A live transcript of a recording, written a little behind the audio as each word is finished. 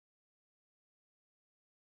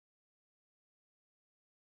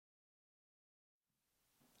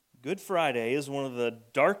Good Friday is one of the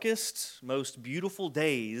darkest, most beautiful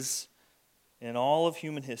days in all of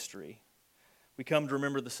human history. We come to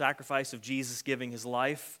remember the sacrifice of Jesus giving his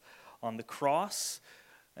life on the cross,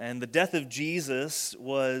 and the death of Jesus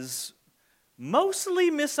was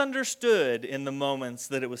mostly misunderstood in the moments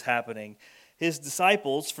that it was happening. His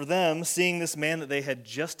disciples, for them, seeing this man that they had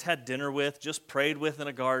just had dinner with, just prayed with in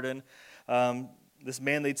a garden, this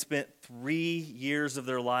man they'd spent 3 years of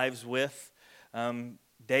their lives with,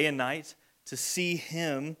 day and night, to see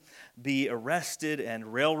him be arrested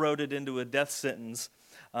and railroaded into a death sentence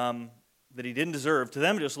that he didn't deserve, to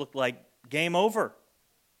them it just looked like game over.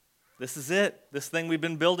 This is it. This thing we've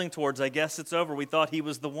been building towards, I guess it's over. We thought he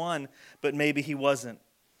was the one, but maybe he wasn't.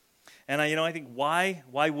 And I think why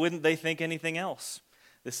wouldn't they think anything else?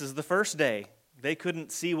 This is the first day. They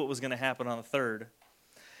couldn't see what was going to happen on the third.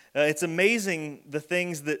 It's amazing the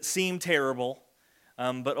things that seem terrible,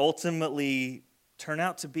 but ultimately turn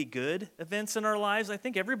out to be good events in our lives. I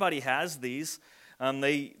think everybody has these.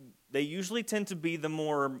 They usually tend to be the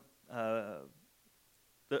more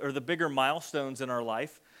the bigger milestones in our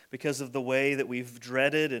life because of the way that we've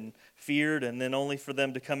dreaded and feared, and then only for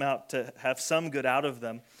them to come out to have some good out of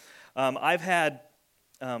them. I've had,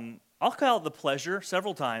 I'll call it the pleasure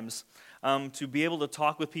several times, to be able to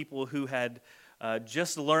talk with people who had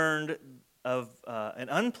just learned of an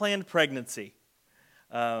unplanned pregnancy.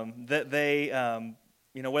 That they,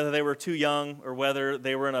 whether they were too young or whether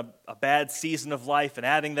they were in a bad season of life, and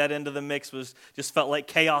adding that into the mix just felt like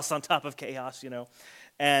chaos on top of chaos,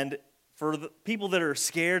 And for the people that are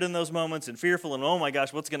scared in those moments and fearful and, oh my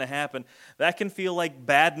gosh, what's going to happen, that can feel like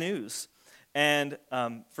bad news. And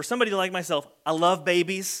for somebody like myself, I love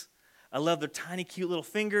babies. I love their tiny, cute little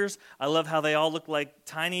fingers. I love how they all look like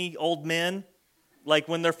tiny old men, like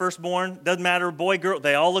when they're first born. Doesn't matter, boy, girl,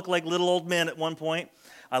 they all look like little old men at one point.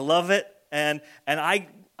 I love it, and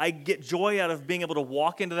I get joy out of being able to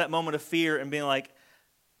walk into that moment of fear and being like,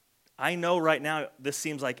 I know right now this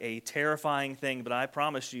seems like a terrifying thing, but I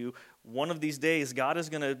promise you, one of these days, God is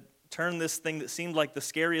going to turn this thing that seemed like the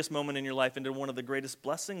scariest moment in your life into one of the greatest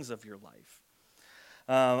blessings of your life.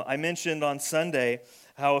 I mentioned on Sunday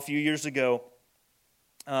how a few years ago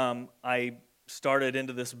I started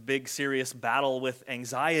into this big, serious battle with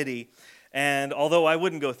anxiety. And although I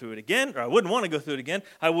wouldn't go through it again, or I wouldn't want to go through it again,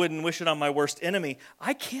 I wouldn't wish it on my worst enemy,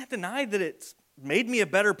 I can't deny that it's made me a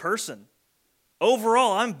better person.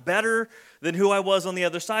 Overall, I'm better than who I was on the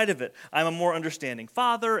other side of it. I'm a more understanding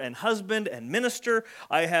father and husband and minister.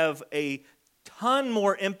 I have a ton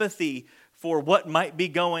more empathy for what might be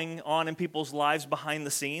going on in people's lives behind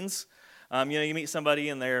the scenes. You meet somebody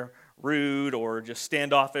and they're rude or just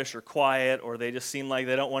standoffish or quiet, or they just seem like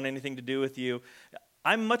they don't want anything to do with you.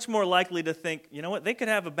 I'm much more likely to think, you know what, they could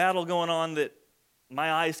have a battle going on that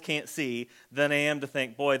my eyes can't see than I am to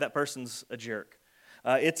think, boy, that person's a jerk.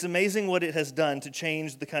 It's amazing what it has done to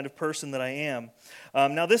change the kind of person that I am.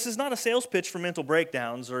 Now, this is not a sales pitch for mental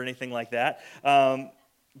breakdowns or anything like that,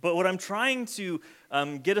 but what I'm trying to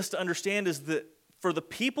get us to understand is that for the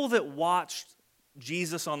people that watched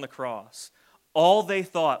Jesus on the cross, all they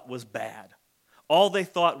thought was bad. All they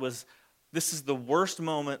thought was, this is the worst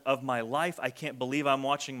moment of my life. I can't believe I'm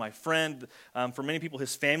watching my friend, for many people,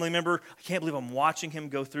 his family member. I can't believe I'm watching him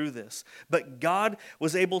go through this. But God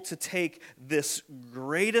was able to take this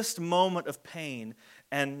greatest moment of pain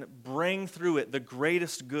and bring through it the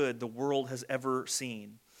greatest good the world has ever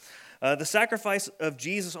seen. The sacrifice of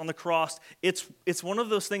Jesus on the cross, it's one of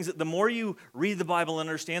those things that the more you read the Bible and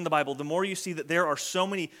understand the Bible, the more you see that there are so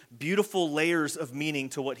many beautiful layers of meaning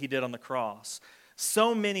to what he did on the cross.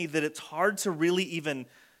 So many that it's hard to really even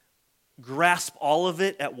grasp all of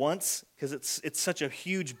it at once because it's such a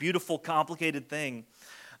huge, beautiful, complicated thing.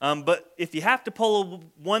 But if you have to pull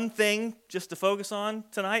one thing just to focus on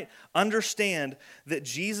tonight, understand that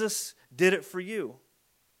Jesus did it for you.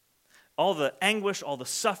 All the anguish, all the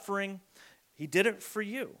suffering, he did it for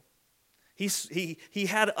you. He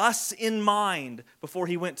had us in mind before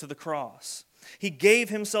he went to the cross. He gave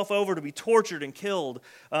himself over to be tortured and killed,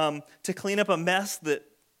 to clean up a mess that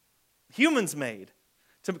humans made,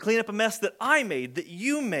 to clean up a mess that I made, that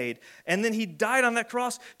you made. And then he died on that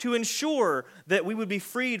cross to ensure that we would be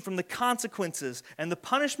freed from the consequences and the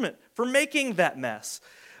punishment for making that mess.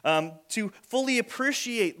 To fully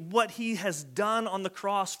appreciate what he has done on the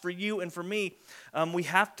cross for you and for me, we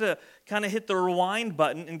have to kind of hit the rewind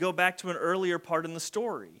button and go back to an earlier part in the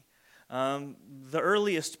story. The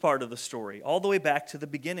earliest part of the story, all the way back to the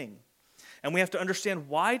beginning. And we have to understand,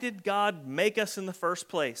 why did God make us in the first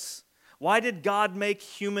place? Why did God make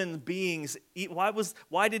human beings?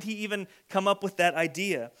 Why did he even come up with that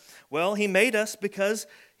idea? Well, he made us because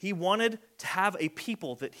he wanted to have a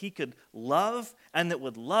people that he could love and that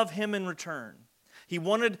would love him in return. He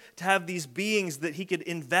wanted to have these beings that he could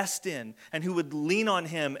invest in and who would lean on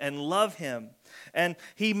him and love him. And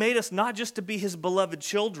he made us not just to be his beloved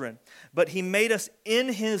children, but he made us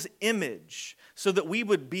in his image so that we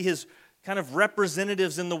would be his kind of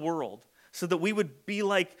representatives in the world, so that we would be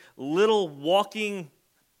like little walking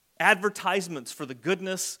advertisements for the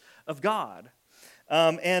goodness of God.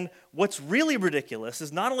 And what's really ridiculous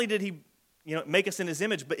is not only did he make us in his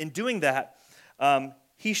image, but in doing that,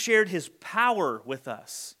 he shared his power with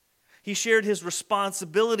us. He shared his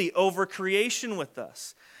responsibility over creation with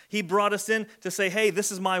us. He brought us in to say, hey, this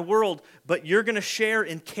is my world, but you're going to share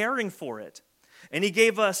in caring for it. And he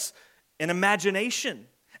gave us an imagination.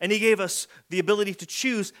 And he gave us the ability to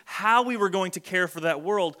choose how we were going to care for that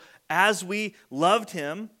world as we loved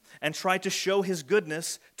him and tried to show his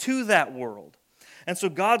goodness to that world. And so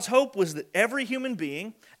God's hope was that every human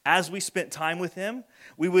being, as we spent time with him,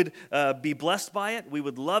 we would be blessed by it, we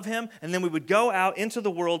would love him, and then we would go out into the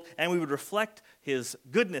world and we would reflect his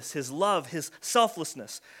goodness, his love, his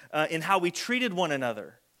selflessness in how we treated one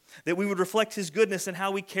another. That we would reflect his goodness in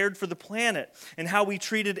how we cared for the planet, and how we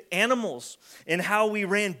treated animals, and how we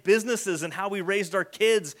ran businesses, and how we raised our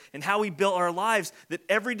kids, and how we built our lives. That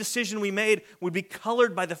every decision we made would be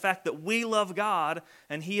colored by the fact that we love God,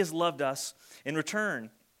 and he has loved us in return.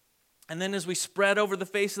 And then as we spread over the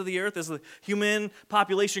face of the earth, as the human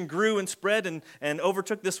population grew and spread and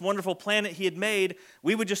overtook this wonderful planet he had made,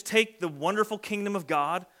 we would just take the wonderful kingdom of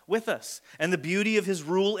God with us, and the beauty of his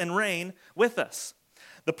rule and reign with us.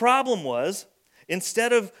 The problem was,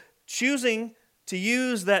 instead of choosing to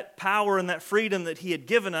use that power and that freedom that he had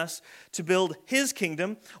given us to build his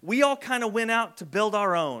kingdom, we all kind of went out to build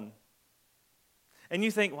our own. And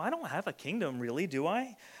you think, well, I don't have a kingdom really, do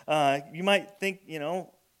I? You might think,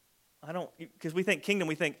 I don't, because we think kingdom,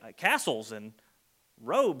 we think castles and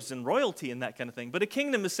robes and royalty and that kind of thing. But a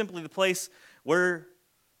kingdom is simply the place where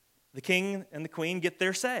the king and the queen get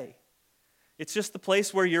their say. It's just the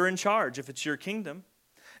place where you're in charge if it's your kingdom.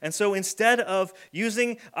 And so instead of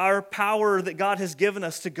using our power that God has given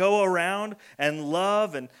us to go around and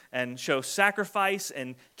love and show sacrifice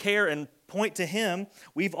and care and point to him,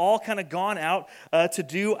 we've all kind of gone out to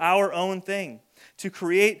do our own thing, to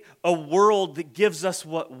create a world that gives us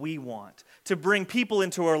what we want, to bring people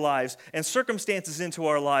into our lives and circumstances into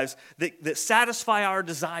our lives that satisfy our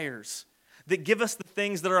desires, that give us the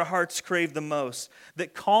things that our hearts crave the most,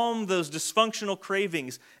 that calm those dysfunctional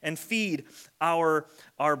cravings and feed our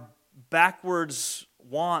backwards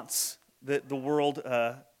wants that the world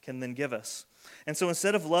can then give us. And so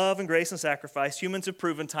instead of love and grace and sacrifice, humans have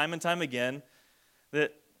proven time and time again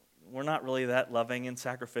that we're not really that loving and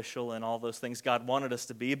sacrificial and all those things God wanted us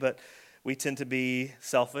to be, but we tend to be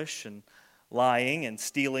selfish and lying and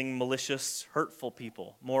stealing, malicious, hurtful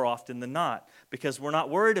people more often than not, because we're not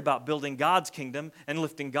worried about building God's kingdom and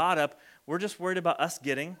lifting God up. We're just worried about us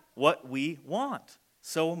getting what we want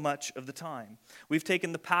so much of the time. We've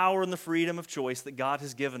taken the power and the freedom of choice that God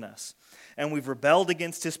has given us, and we've rebelled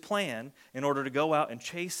against his plan in order to go out and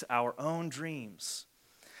chase our own dreams.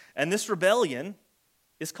 And this rebellion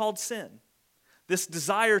is called sin. This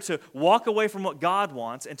desire to walk away from what God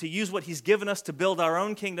wants and to use what he's given us to build our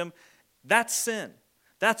own kingdom, that's sin.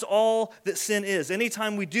 That's all that sin is.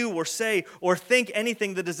 Anytime we do or say or think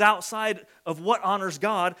anything that is outside of what honors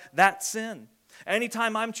God, that's sin.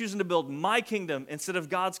 Anytime I'm choosing to build my kingdom instead of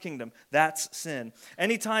God's kingdom, that's sin.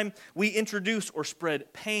 Anytime we introduce or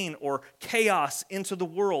spread pain or chaos into the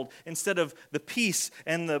world instead of the peace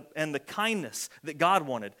and the kindness that God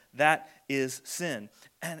wanted, that is sin.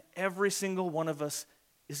 And every single one of us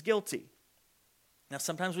is guilty. Now,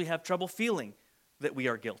 sometimes we have trouble feeling that we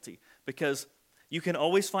are guilty because you can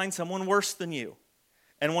always find someone worse than you.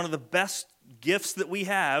 And one of the best gifts that we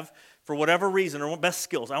have, for whatever reason, or best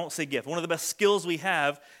skills, I won't say gift, one of the best skills we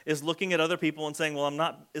have is looking at other people and saying, well, I'm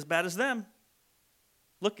not as bad as them.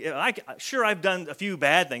 Look, sure, I've done a few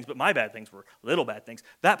bad things, but my bad things were little bad things.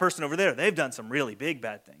 That person over there, they've done some really big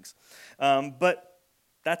bad things. But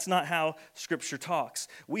that's not how Scripture talks.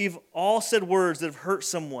 We've all said words that have hurt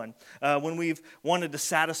someone when we've wanted to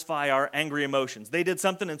satisfy our angry emotions. They did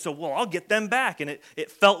something, and so, well, I'll get them back. And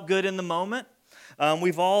it felt good in the moment.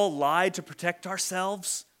 We've all lied to protect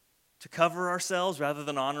ourselves, to cover ourselves, rather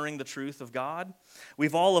than honoring the truth of God.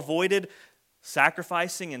 We've all avoided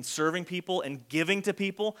sacrificing and serving people and giving to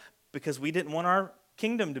people because we didn't want our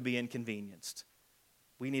kingdom to be inconvenienced.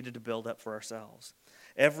 We needed to build up for ourselves.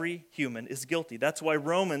 Every human is guilty. That's why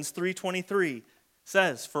Romans 3:23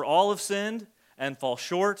 says, "For all have sinned and fall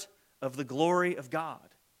short of the glory of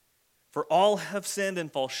God." For all have sinned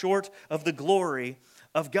and fall short of the glory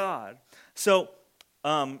of God. So,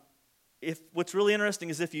 what's really interesting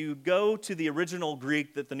is if you go to the original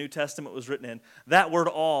Greek that the New Testament was written in, that word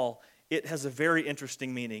 "all," it has a very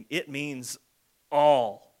interesting meaning. It means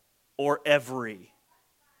all or every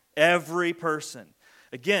person.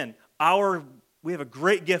 Again, we have a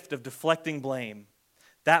great gift of deflecting blame.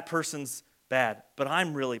 That person's bad, but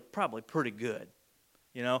I'm really probably pretty good.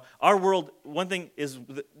 You know, our world, one thing is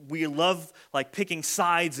that we love like picking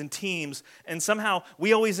sides and teams, and somehow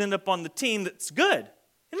we always end up on the team that's good.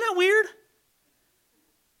 Isn't that weird?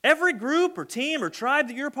 Every group or team or tribe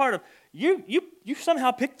that you're a part of, you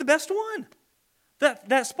somehow pick the best one.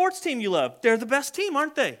 That sports team you love, they're the best team,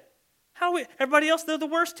 aren't they? Everybody else, they're the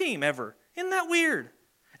worst team ever. Isn't that weird?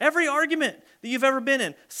 Every argument that you've ever been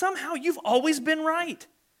in, somehow you've always been right.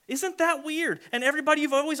 Isn't that weird? And everybody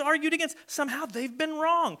you've always argued against, somehow they've been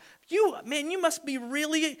wrong. You must be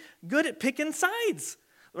really good at picking sides,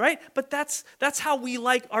 right? But that's how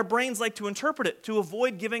our brains like to interpret it, to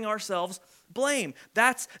avoid giving ourselves blame.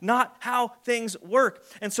 That's not how things work.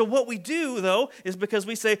 And so what we do, though, is because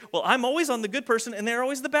we say, well, I'm always on the good person and they're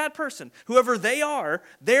always the bad person. Whoever they are,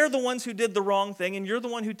 they're the ones who did the wrong thing and you're the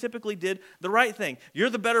one who typically did the right thing. You're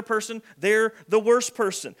the better person, they're the worst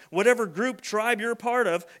person. Whatever group, tribe you're a part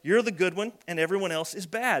of, you're the good one and everyone else is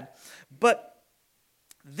bad. But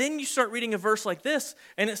then you start reading a verse like this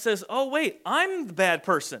and it says, oh wait, I'm the bad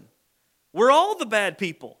person. We're all the bad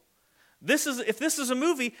people. If this is a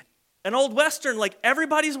movie, an old Western, like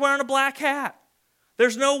everybody's wearing a black hat.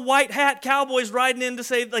 There's no white hat cowboys riding in to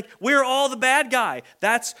say, like, we're all the bad guy.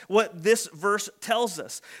 That's what this verse tells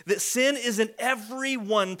us. That sin is an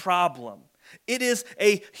everyone problem. It is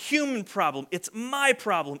a human problem. It's my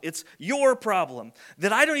problem. It's your problem.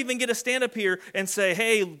 That I don't even get to stand up here and say,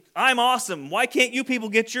 hey, I'm awesome. Why can't you people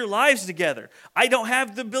get your lives together? I don't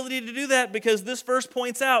have the ability to do that because this verse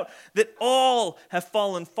points out that all have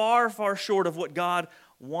fallen far, far short of what God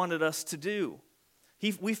wanted us to do.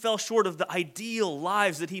 We fell short of the ideal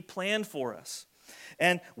lives that He planned for us.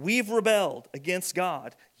 And we've rebelled against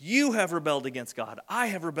God. You have rebelled against God. I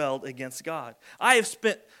have rebelled against God. I have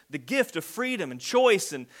spent the gift of freedom and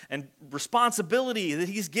choice and responsibility that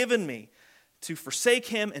He's given me to forsake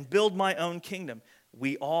Him and build my own kingdom.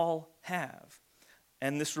 We all have.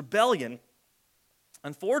 And this rebellion,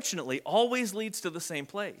 unfortunately, always leads to the same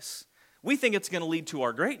place. We think it's going to lead to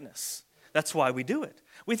our greatness. That's why we do it.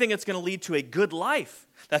 We think it's going to lead to a good life.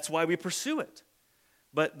 That's why we pursue it.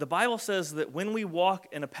 But the Bible says that when we walk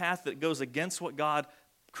in a path that goes against what God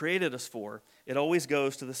created us for, it always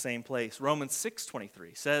goes to the same place. Romans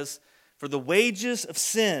 6:23 says, "For the wages of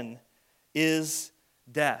sin is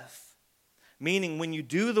death." Meaning when you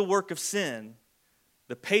do the work of sin,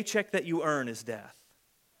 the paycheck that you earn is death.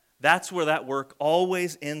 That's where that work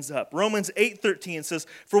always ends up. Romans 8:13 says,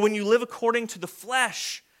 "For when you live according to the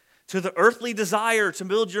flesh, to the earthly desire to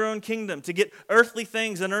build your own kingdom, to get earthly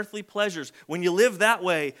things and earthly pleasures, when you live that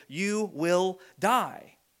way, you will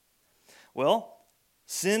die." Well,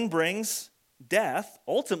 sin brings death,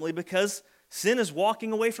 ultimately because sin is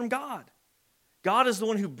walking away from God. God is the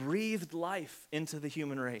one who breathed life into the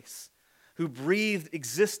human race, who breathed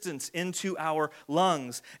existence into our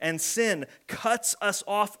lungs. And sin cuts us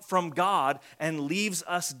off from God and leaves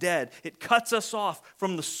us dead. It cuts us off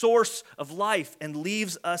from the source of life and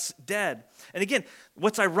leaves us dead. And again,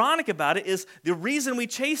 what's ironic about it is the reason we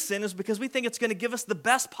chase sin is because we think it's going to give us the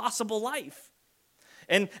best possible life.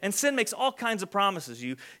 And sin makes all kinds of promises.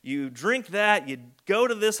 You drink that, you go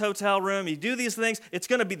to this hotel room, you do these things, it's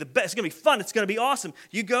going to be the best, it's going to be fun, it's going to be awesome.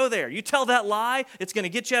 You go there, you tell that lie, it's going to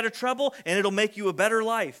get you out of trouble, and it'll make you a better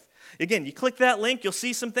life. Again, you click that link, you'll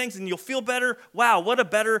see some things, and you'll feel better. Wow, what a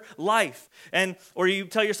better life. Or you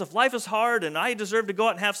tell yourself, life is hard, and I deserve to go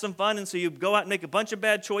out and have some fun, and so you go out and make a bunch of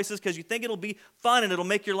bad choices because you think it'll be fun and it'll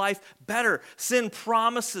make your life better. Sin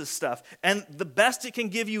promises stuff, and the best it can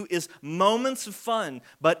give you is moments of fun,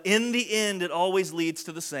 but in the end, it always leads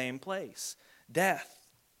to the same place, death.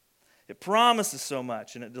 It promises so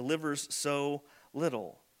much, and it delivers so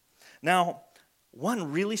little. Now,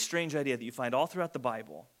 one really strange idea that you find all throughout the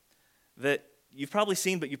Bible that you've probably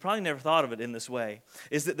seen, but you probably never thought of it in this way,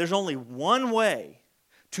 is that there's only one way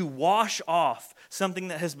to wash off something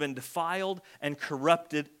that has been defiled and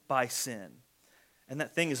corrupted by sin. And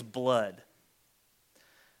that thing is blood.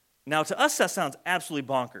 Now, to us, that sounds absolutely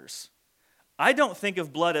bonkers. I don't think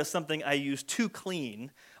of blood as something I use to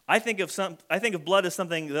clean. I think of blood as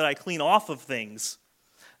something that I clean off of things.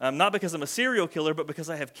 not because I'm a serial killer, but because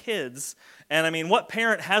I have kids. And I mean, what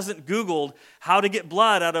parent hasn't Googled how to get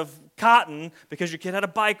blood out of cotton because your kid had a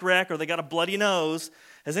bike wreck or they got a bloody nose?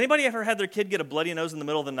 Has anybody ever had their kid get a bloody nose in the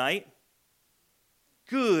middle of the night?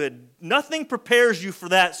 Good. Nothing prepares you for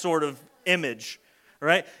that sort of image,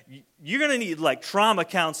 right? You're going to need like trauma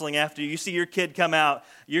counseling after you see your kid come out.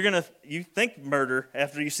 You think murder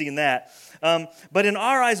after you've seen that. But in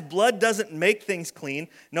our eyes, blood doesn't make things clean.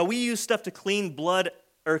 No, we use stuff to clean blood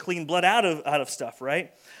out of stuff,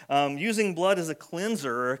 right? Using blood as a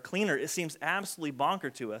cleanser or a cleaner, it seems absolutely bonker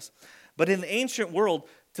to us. But in the ancient world,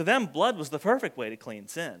 to them, blood was the perfect way to clean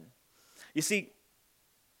sin. You see,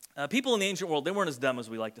 people in the ancient world, they weren't as dumb as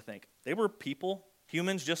we like to think. They were people,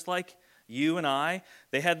 humans just like you and I.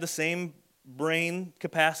 They had the same brain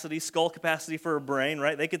capacity, skull capacity for a brain,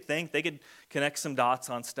 right? They could think, they could connect some dots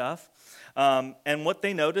on stuff. And what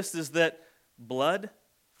they noticed is that blood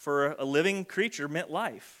for a living creature meant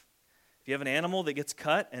life. If you have an animal that gets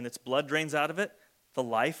cut and its blood drains out of it, the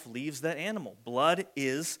life leaves that animal. Blood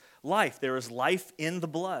is life. There is life in the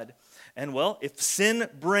blood. And well, if sin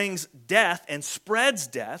brings death and spreads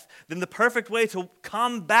death, then the perfect way to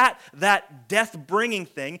combat that death-bringing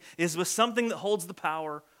thing is with something that holds the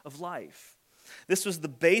power of life. This was the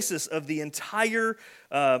basis of the entire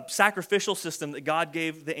sacrificial system that God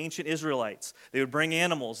gave the ancient Israelites. They would bring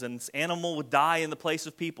animals, and this animal would die in the place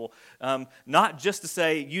of people. Not just to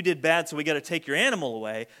say, you did bad, so we got to take your animal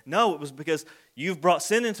away. No, it was because you've brought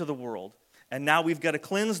sin into the world, and now we've got to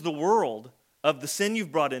cleanse the world of the sin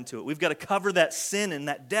you've brought into it. We've got to cover that sin and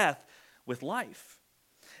that death with life.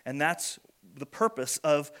 And that's the purpose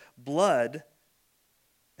of blood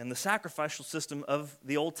and the sacrificial system of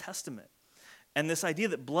the Old Testament. And this idea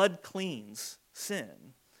that blood cleans sin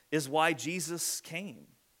is why Jesus came.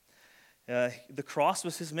 The cross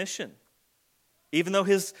was his mission. Even though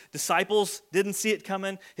his disciples didn't see it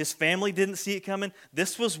coming, his family didn't see it coming,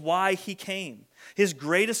 this was why he came. His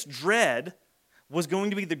greatest dread was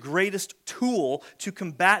going to be the greatest tool to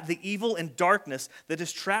combat the evil and darkness that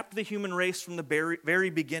has trapped the human race from the very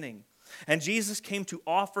beginning. And Jesus came to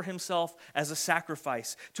offer himself as a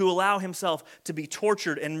sacrifice, to allow himself to be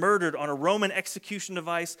tortured and murdered on a Roman execution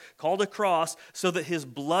device called a cross so that his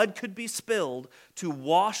blood could be spilled to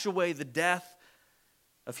wash away the death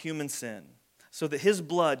of human sin, so that his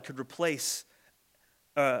blood could replace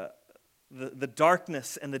the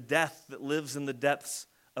darkness and the death that lives in the depths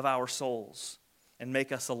of our souls and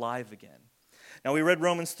make us alive again. Now, we read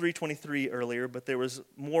Romans 3:23 earlier, but there was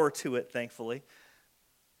more to it, thankfully.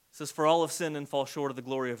 It says, "For all have sinned and fall short of the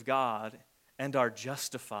glory of God and are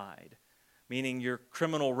justified," meaning your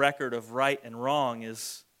criminal record of right and wrong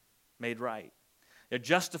is made right. They're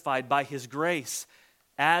justified by his grace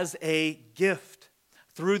as a gift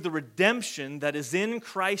through the redemption that is in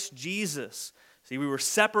Christ Jesus. See, we were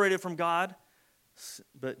separated from God,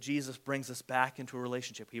 but Jesus brings us back into a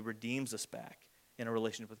relationship. He redeems us back in a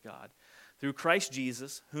relationship with God. Through Christ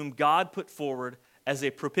Jesus, whom God put forward as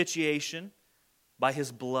a propitiation by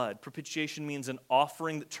his blood. Propitiation means an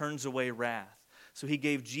offering that turns away wrath. So he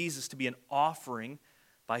gave Jesus to be an offering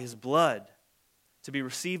by his blood, to be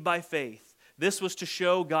received by faith. This was to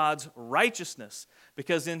show God's righteousness,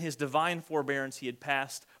 because in his divine forbearance he had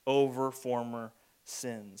passed over former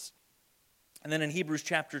sins. And then in Hebrews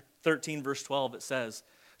chapter 13, verse 12, it says,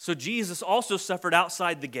 "So Jesus also suffered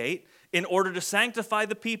outside the gate in order to sanctify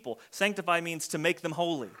the people." Sanctify means to make them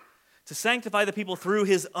holy. To sanctify the people through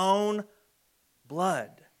his own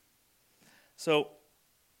blood. So,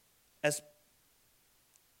 as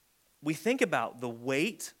we think about the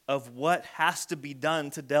weight of what has to be done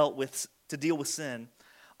to deal with sin,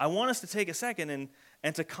 I want us to take a second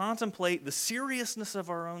and to contemplate the seriousness of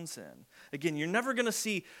our own sin. Again, you're never going to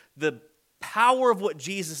see the power of what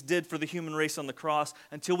Jesus did for the human race on the cross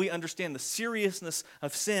until we understand the seriousness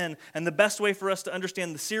of sin. And the best way for us to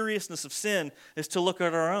understand the seriousness of sin is to look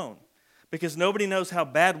at our own. Because nobody knows how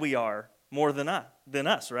bad we are more than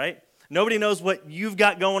us, right? Nobody knows what you've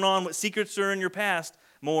got going on, what secrets are in your past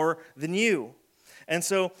more than you. And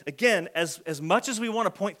so, again, as much as we want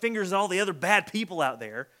to point fingers at all the other bad people out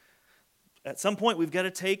there, at some point we've got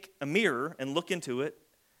to take a mirror and look into it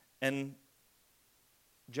and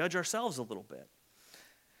judge ourselves a little bit.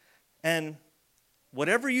 And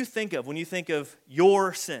whatever you think of when you think of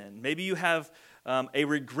your sin, maybe you have a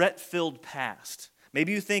regret-filled past.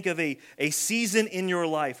 Maybe you think of a season in your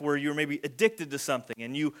life where you're maybe addicted to something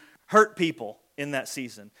and you hurt people in that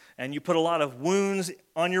season, and you put a lot of wounds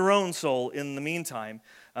on your own soul in the meantime.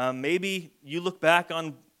 Maybe you look back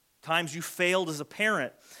on times you failed as a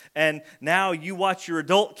parent, and now you watch your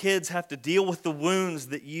adult kids have to deal with the wounds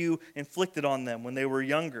that you inflicted on them when they were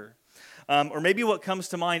younger. Or maybe what comes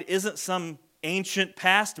to mind isn't some ancient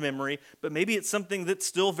past memory, but maybe it's something that's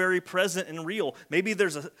still very present and real. Maybe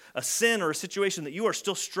there's a sin or a situation that you are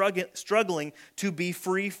still struggling to be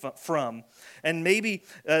free from. And maybe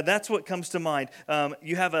that's what comes to mind.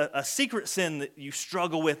 You have a secret sin that you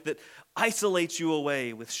struggle with that isolates you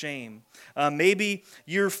away with shame. Maybe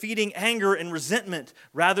you're feeding anger and resentment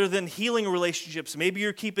rather than healing relationships. Maybe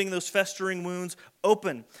you're keeping those festering wounds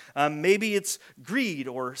open. Maybe it's greed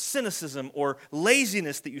or cynicism or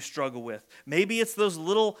laziness that you struggle with. Maybe it's those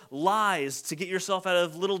little lies to get yourself out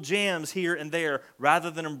of little jams here and there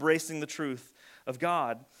rather than embracing the truth of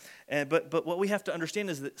God. But what we have to understand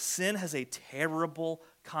is that sin has a terrible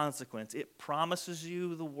consequence. It promises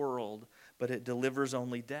you the world, but it delivers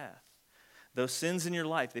only death. Those sins in your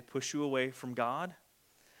life, they push you away from God.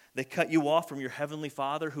 They cut you off from your heavenly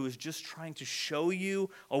Father who is just trying to show you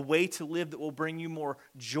a way to live that will bring you more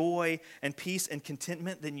joy and peace and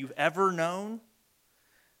contentment than you've ever known.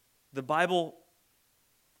 The Bible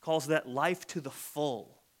calls that life to the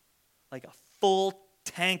full, like a full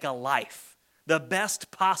tank of life, the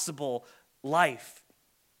best possible life.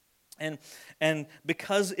 And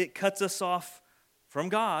because it cuts us off from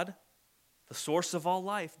God, the source of all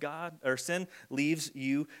life, sin leaves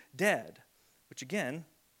you dead, which again,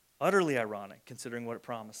 utterly ironic considering what it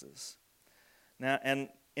promises. Now, and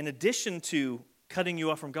in addition to cutting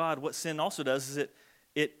you off from God, what sin also does is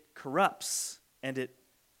it corrupts and it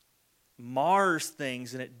mars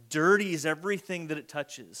things and it dirties everything that it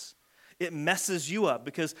touches. It messes you up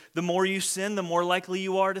because the more you sin, the more likely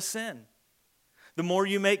you are to sin. The more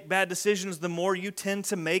you make bad decisions, the more you tend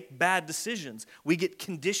to make bad decisions. We get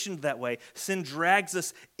conditioned that way. Sin drags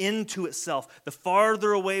us into itself. The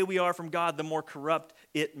farther away we are from God, the more corrupt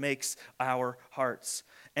it makes our hearts.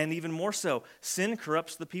 And even more so, sin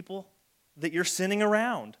corrupts the people that you're sinning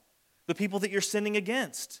around, the people that you're sinning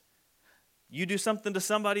against. You do something to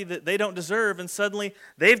somebody that they don't deserve, and suddenly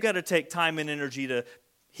they've got to take time and energy to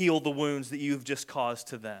heal the wounds that you've just caused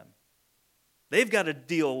to them. They've got to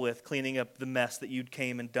deal with cleaning up the mess that you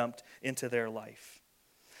came and dumped into their life.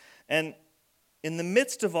 And in the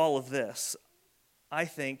midst of all of this, I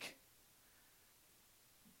think,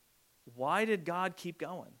 why did God keep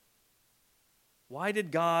going? Why did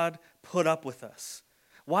God put up with us?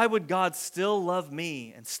 Why would God still love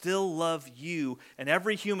me and still love you and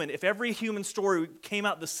every human? If every human story came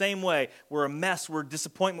out the same way, we're a mess, we're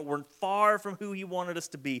disappointment, we're far from who He wanted us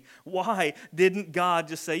to be, why didn't God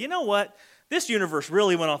just say, you know what? This universe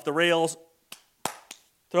really went off the rails,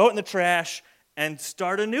 throw it in the trash, and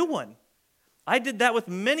start a new one. I did that with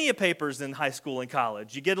many papers in high school and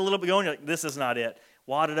college. You get a little bit going, you're like, this is not it.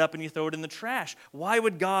 Wad it up and you throw it in the trash. Why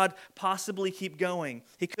would God possibly keep going?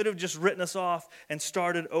 He could have just written us off and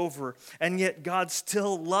started over. And yet God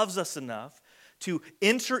still loves us enough to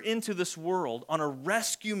enter into this world on a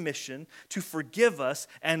rescue mission to forgive us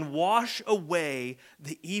and wash away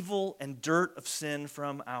the evil and dirt of sin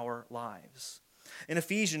from our lives. In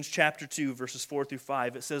Ephesians chapter 2, verses 4 through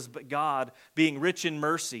 5, it says, "But God, being rich in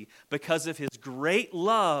mercy, because of His great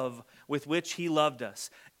love with which He loved us,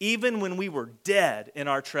 even when we were dead in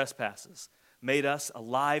our trespasses, made us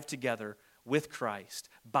alive together with Christ.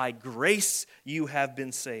 By grace you have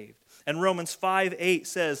been saved." And Romans 5:8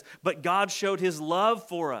 says, "But God showed His love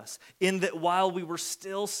for us, in that while we were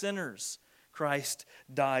still sinners, Christ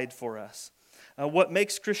died for us." What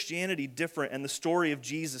makes Christianity different and the story of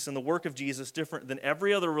Jesus and the work of Jesus different than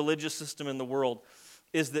every other religious system in the world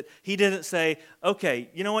is that He didn't say, okay,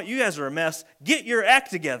 you know what, you guys are a mess, get your act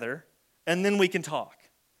together, and then we can talk.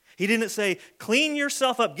 He didn't say, clean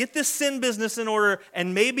yourself up, get this sin business in order,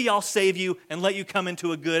 and maybe I'll save you and let you come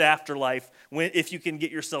into a good afterlife if you can get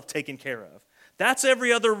yourself taken care of. That's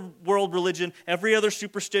every other world religion, every other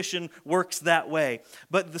superstition works that way.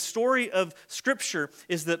 But the story of Scripture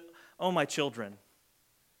is that, oh, my children,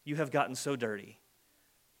 you have gotten so dirty.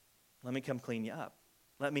 Let me come clean you up.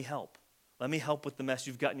 Let me help. Let me help with the mess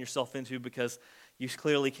you've gotten yourself into because you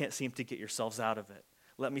clearly can't seem to get yourselves out of it.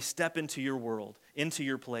 Let me step into your world, into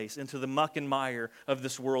your place, into the muck and mire of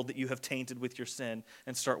this world that you have tainted with your sin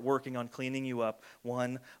and start working on cleaning you up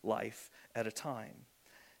one life at a time.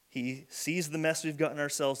 He sees the mess we've gotten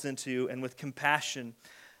ourselves into and with compassion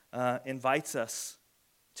invites us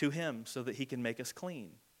to Him so that He can make us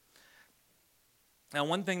clean. Now,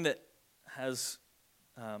 one thing that has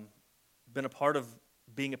been a part of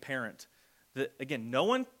being a parent that, again, no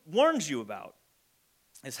one warns you about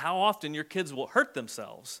is how often your kids will hurt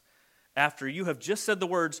themselves after you have just said the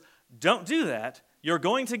words, don't do that, you're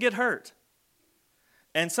going to get hurt.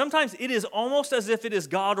 And sometimes it is almost as if it is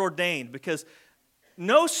God ordained because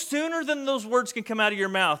no sooner than those words can come out of your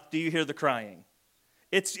mouth do you hear the crying.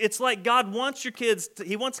 It's like God wants your kids,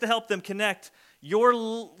 He wants to help them connect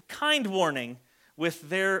your kind warning with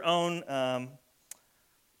their own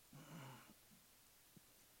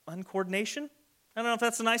uncoordination. I don't know if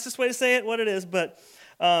that's the nicest way to say it, what it is, but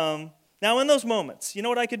now in those moments, you know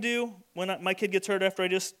what I could do when my kid gets hurt after I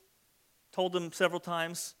just told him several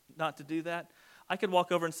times not to do that? I could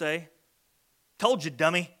walk over and say, "Told you,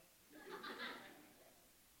 dummy.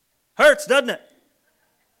 Hurts, doesn't it?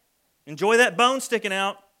 Enjoy that bone sticking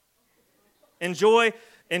out. Enjoy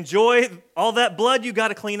all that blood you got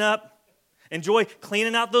to clean up. Enjoy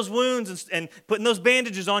cleaning out those wounds and putting those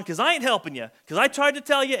bandages on, because I ain't helping you, because I tried to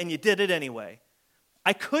tell you and you did it anyway."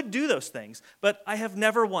 I could do those things, but I have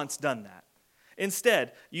never once done that.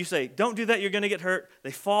 Instead, you say, "Don't do that, you're going to get hurt." They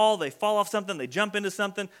fall off something, they jump into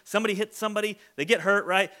something, somebody hits somebody, they get hurt,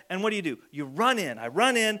 right? And what do? You run in. I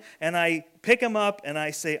run in, and I pick them up, and I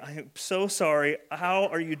say, "I'm so sorry. How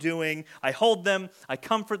are you doing?" I hold them, I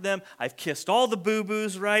comfort them, I've kissed all the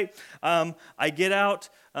boo-boos, right? I get out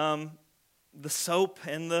the soap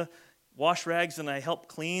and the wash rags, and I help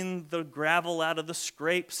clean the gravel out of the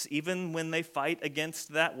scrapes, even when they fight against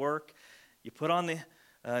that work. You put on the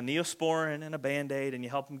Neosporin and a Band-Aid, and you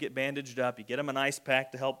help them get bandaged up. You get them an ice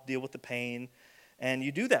pack to help deal with the pain, and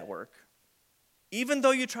you do that work. Even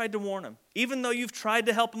though you tried to warn them, even though you've tried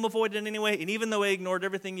to help them avoid it in any way, and even though they ignored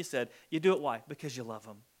everything you said, you do it. Why? Because you love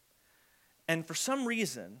them. And for some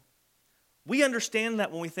reason, we understand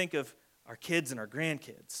that when we think of our kids and our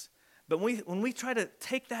grandkids. But when we try to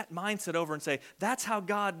take that mindset over and say, that's how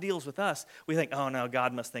God deals with us, we think, "Oh no,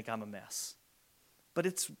 God must think I'm a mess." But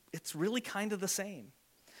it's really kind of the same.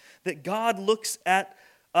 That God looks at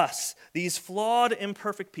us, these flawed,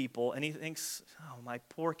 imperfect people, and He thinks, "Oh, my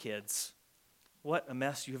poor kids, what a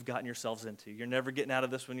mess you have gotten yourselves into. You're never getting out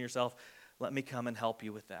of this one yourself. Let me come and help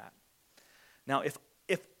you with that." Now, if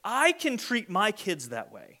I can treat my kids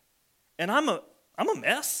that way, and I'm a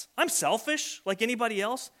mess, I'm selfish like anybody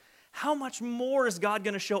else, how much more is God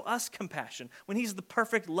going to show us compassion when He's the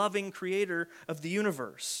perfect, loving creator of the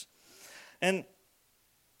universe? And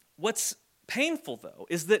what's painful, though,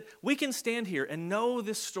 is that we can stand here and know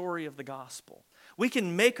this story of the gospel. We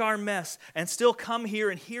can make our mess and still come here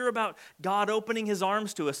and hear about God opening His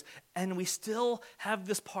arms to us, and we still have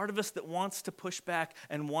this part of us that wants to push back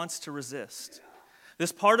and wants to resist.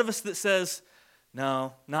 This part of us that says,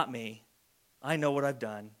 "No, not me. I know what I've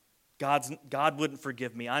done. God wouldn't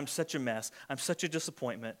forgive me. I'm such a mess. I'm such a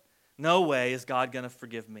disappointment. No way is God going to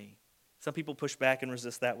forgive me." Some people push back and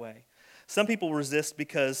resist that way. Some people resist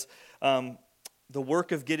because the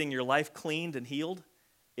work of getting your life cleaned and healed,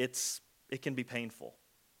 it can be painful.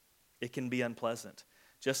 It can be unpleasant.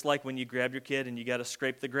 Just like when you grab your kid and you got to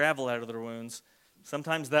scrape the gravel out of their wounds,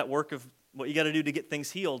 sometimes that work of what you got to do to get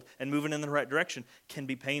things healed and moving in the right direction can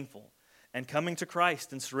be painful. And coming to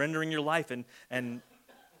Christ and surrendering your life and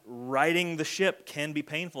righting the ship can be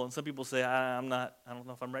painful. And some people say, I don't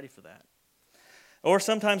know if I'm ready for that. Or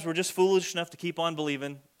sometimes we're just foolish enough to keep on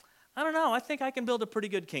believing, I don't know, I think I can build a pretty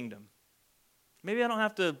good kingdom. Maybe I don't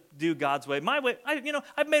have to do God's way. My way,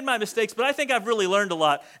 I've made my mistakes, but I think I've really learned a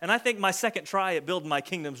lot. And I think my second try at building my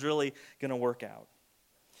kingdom is really going to work out.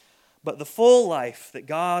 But the full life that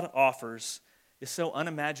God offers is so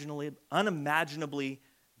unimaginably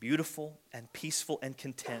beautiful and peaceful and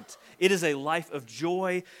content. It is a life of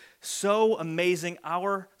joy so amazing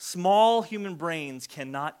our small human brains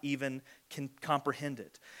cannot even comprehend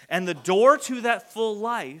it. And the door to that full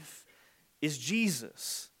life is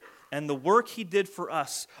Jesus and the work He did for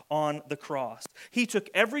us on the cross. He took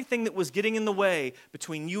everything that was getting in the way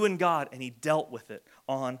between you and God, and He dealt with it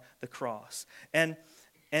on the cross. And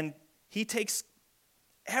He takes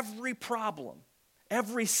every problem,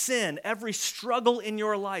 every sin, every struggle in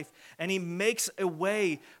your life, and He makes a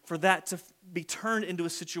way for that to be turned into a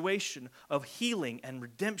situation of healing and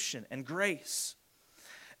redemption and grace.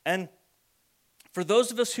 And for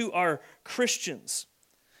those of us who are Christians,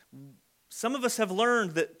 some of us have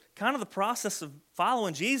learned that kind of the process of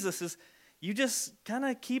following Jesus is you just kind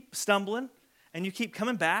of keep stumbling and you keep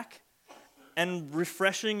coming back and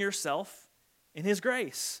refreshing yourself in His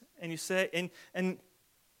grace. And you say, and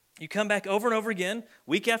you come back over and over again,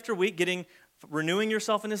 week after week, renewing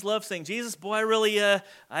yourself in His love, saying, Jesus, boy,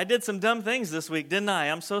 I did some dumb things this week, didn't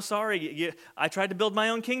I? I'm so sorry. I tried to build my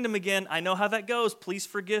own kingdom again. I know how that goes. Please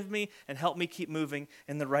forgive me and help me keep moving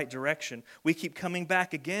in the right direction. We keep coming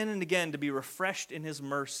back again and again to be refreshed in His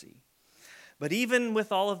mercy. But even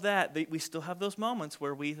with all of that, we still have those moments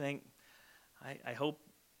where we think, I hope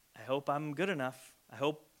I'm good enough. I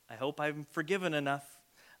hope I'm forgiven enough.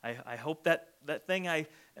 I hope that thing I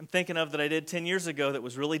am thinking of that I did 10 years ago that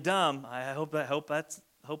was really dumb, I hope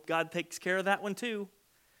God takes care of that one too.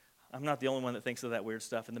 I'm not the only one that thinks of that weird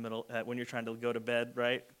stuff in the middle when you're trying to go to bed,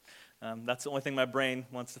 right? That's the only thing my brain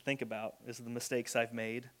wants to think about is the mistakes I've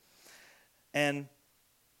made. And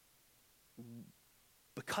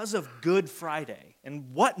because of Good Friday,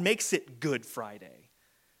 and what makes it Good Friday,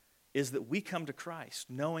 is that we come to Christ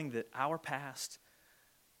knowing that our past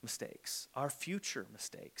mistakes, our future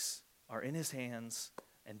mistakes, are in his hands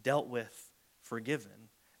and dealt with, forgiven,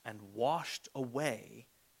 and washed away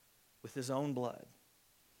with his own blood.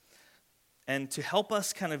 And to help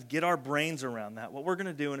us kind of get our brains around that, what we're going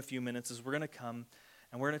to do in a few minutes is we're going to come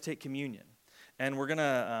and we're going to take communion. And we're going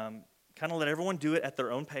to kind of let everyone do it at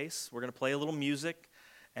their own pace. We're going to play a little music,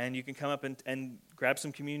 and you can come up and grab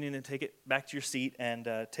some communion and take it back to your seat and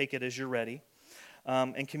take it as you're ready.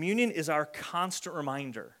 And communion is our constant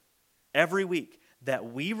reminder every week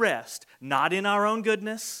that we rest not in our own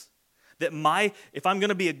goodness, that if I'm going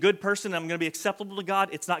to be a good person, I'm going to be acceptable to God,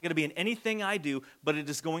 it's not going to be in anything I do, but it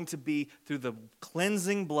is going to be through the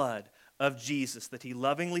cleansing blood of Jesus that he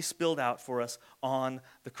lovingly spilled out for us on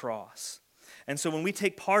the cross. And so when we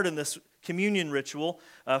take part in this communion ritual,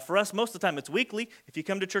 for us, most of the time it's weekly. If you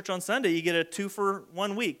come to church on Sunday, you get a 2 for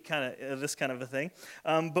 1 week, this kind of a thing.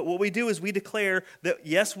 But what we do is we declare that,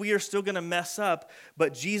 yes, we are still going to mess up,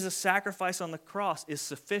 but Jesus' sacrifice on the cross is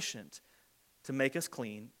sufficient to make us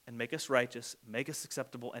clean and make us righteous, make us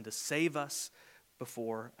acceptable, and to save us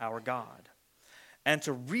before our God. And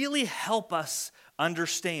to really help us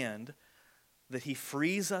understand that he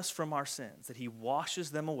frees us from our sins, that he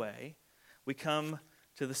washes them away, we come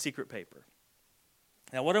to the secret paper.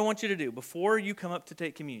 Now, what I want you to do, before you come up to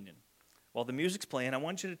take communion, while the music's playing, I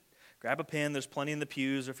want you to grab a pen. There's plenty in the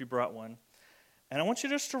pews, or if you brought one. And I want you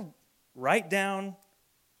just to write down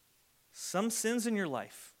some sins in your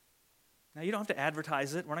life. Now, you don't have to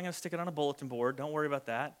advertise it. We're not going to stick it on a bulletin board. Don't worry about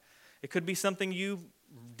that. It could be something you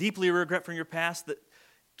deeply regret from your past that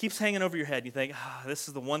keeps hanging over your head. You think, this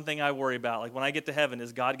is the one thing I worry about. Like, when I get to heaven,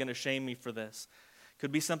 is God going to shame me for this?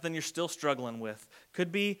 Could be something you're still struggling with.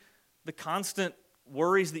 Could be the constant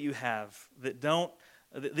worries that you have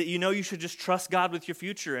that you know you should just trust God with your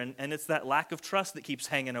future, and it's that lack of trust that keeps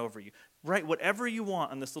hanging over you. Write whatever you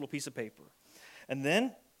want on this little piece of paper. And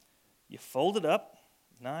then you fold it up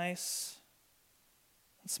nice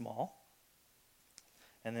and small.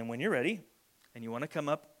 And then when you're ready and you want to come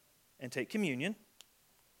up and take communion,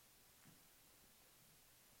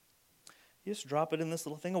 you just drop it in this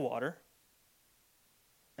little thing of water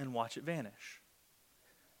and watch it vanish.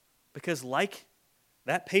 Because like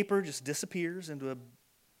that paper just disappears into a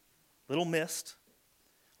little mist,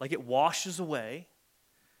 like it washes away,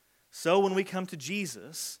 so when we come to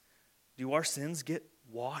Jesus, do our sins get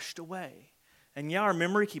washed away? And yeah, our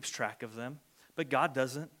memory keeps track of them, but God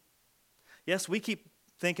doesn't. Yes, we keep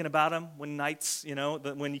thinking about them when nights,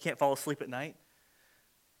 when you can't fall asleep at night,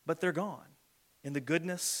 but they're gone in the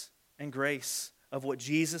goodness and grace of what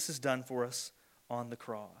Jesus has done for us on the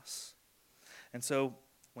cross. And so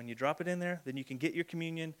when you drop it in there, then you can get your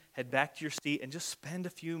communion, head back to your seat, and just spend a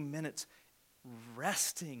few minutes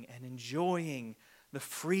resting and enjoying the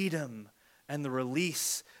freedom and the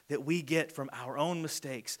release that we get from our own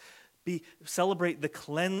mistakes. Celebrate the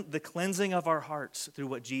cleansing of our hearts through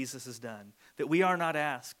what Jesus has done. That we are not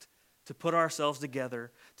asked to put ourselves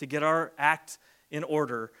together, to get our act in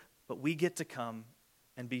order, but we get to come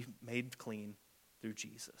and be made clean through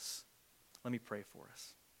Jesus. Let me pray for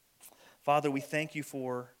us. Father, we thank you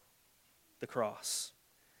for the cross.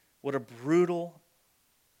 What a brutal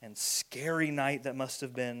and scary night that must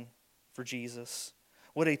have been for Jesus.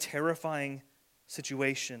 What a terrifying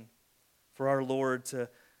situation for our Lord to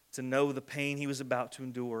know the pain he was about to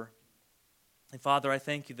endure. And Father, I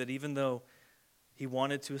thank you that even though he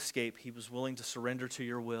wanted to escape, he was willing to surrender to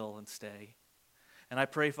your will and stay. And I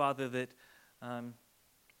pray, Father, that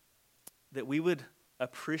we would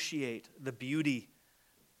appreciate the beauty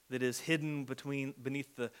that is hidden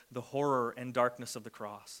beneath the horror and darkness of the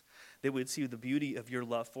cross. That we would see the beauty of your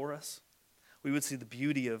love for us. We would see the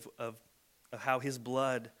beauty of how his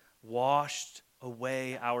blood washed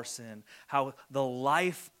away our sin. How the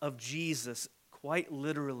life of Jesus quite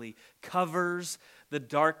literally covers the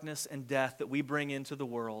darkness and death that we bring into the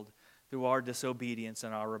world through our disobedience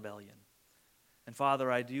and our rebellion. And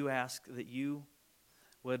Father, I do ask that you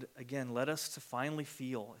would, again, let us to finally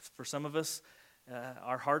feel. If for some of us,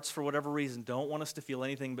 our hearts, for whatever reason, don't want us to feel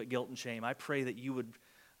anything but guilt and shame, I pray that you would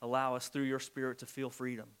allow us through your Spirit to feel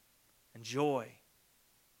freedom and joy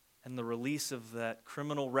and the release of that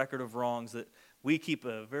criminal record of wrongs that we keep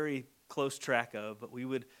a very close track of, but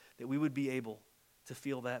that we would be able to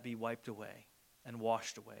feel that be wiped away and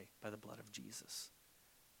washed away by the blood of Jesus.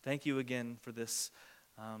 Thank you again for this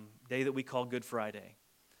day that we call Good Friday.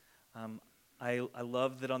 I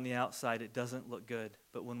love that on the outside it doesn't look good,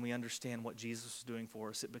 but when we understand what Jesus is doing for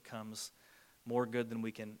us, it becomes more good than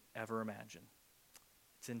we can ever imagine.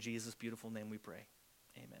 It's in Jesus' beautiful name we pray.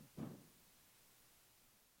 Amen.